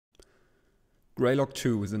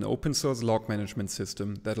Graylog2 is an open source log management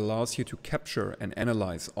system that allows you to capture and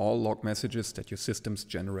analyze all log messages that your systems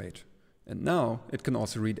generate. And now it can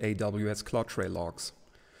also read AWS CloudTrail logs.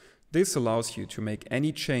 This allows you to make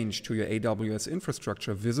any change to your AWS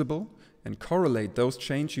infrastructure visible and correlate those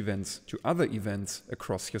change events to other events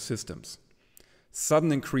across your systems.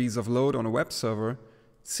 Sudden increase of load on a web server,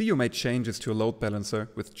 see you made changes to a load balancer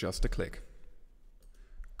with just a click.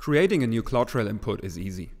 Creating a new CloudTrail input is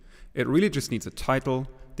easy. It really just needs a title,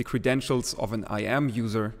 the credentials of an IAM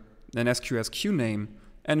user, an SQSQ name,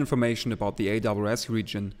 and information about the AWS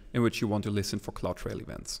region in which you want to listen for CloudTrail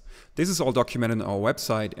events. This is all documented on our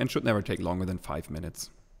website and should never take longer than 5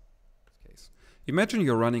 minutes. Imagine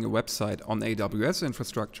you're running a website on AWS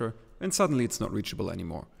infrastructure and suddenly it's not reachable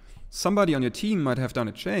anymore. Somebody on your team might have done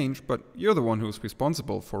a change, but you're the one who's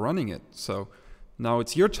responsible for running it. So now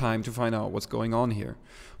it's your time to find out what's going on here.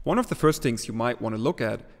 One of the first things you might want to look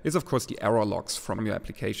at is of course the error logs from your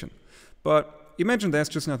application. But imagine there's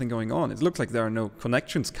just nothing going on. It looks like there are no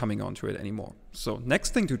connections coming onto it anymore. So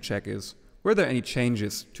next thing to check is, were there any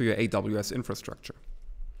changes to your AWS infrastructure?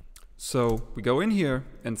 So we go in here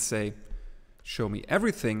and say, show me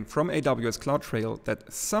everything from AWS CloudTrail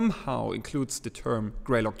that somehow includes the term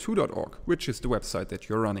Graylog2.org, which is the website that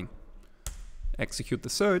you're running. Execute the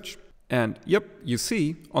search. And yep, you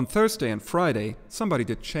see, on Thursday and Friday, somebody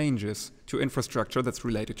did changes to infrastructure that's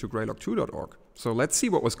related to Graylog2.org. So let's see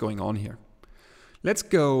what was going on here. Let's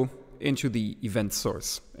go into the event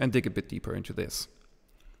source and dig a bit deeper into this.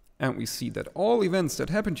 And we see that all events that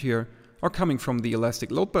happened here are coming from the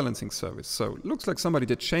Elastic Load Balancing service. So it looks like somebody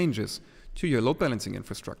did changes to your load balancing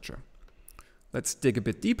infrastructure. Let's dig a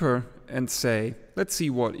bit deeper and say, let's see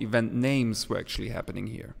what event names were actually happening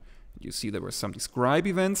here. You see there were some describe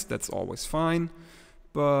events, that's always fine.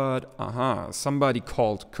 But somebody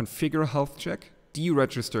called configure health check,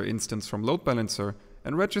 deregister instance from load balancer,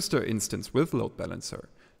 and register instance with load balancer.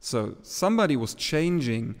 So somebody was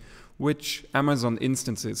changing which Amazon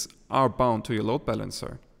instances are bound to your load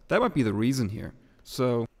balancer. That might be the reason here.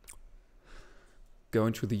 So go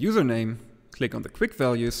into the username, click on the quick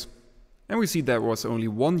values, and we see there was only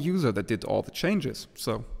one user that did all the changes.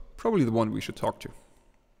 So probably the one we should talk to.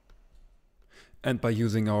 And by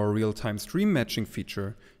using our real-time stream matching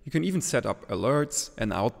feature, you can even set up alerts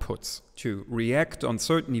and outputs to react on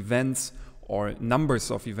certain events or numbers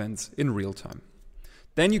of events in real time.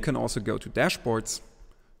 Then you can also go to dashboards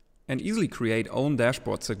and easily create own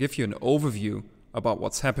dashboards that give you an overview about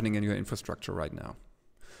what's happening in your infrastructure right now.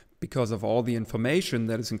 Because of all the information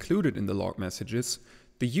that is included in the log messages,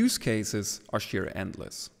 the use cases are sheer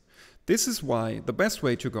endless. This is why the best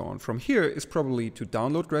way to go on from here is probably to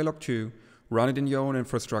download Graylog2, run it in your own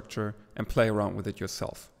infrastructure, and play around with it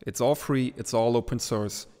yourself. It's all free, it's all open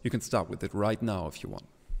source. You can start with it right now if you want.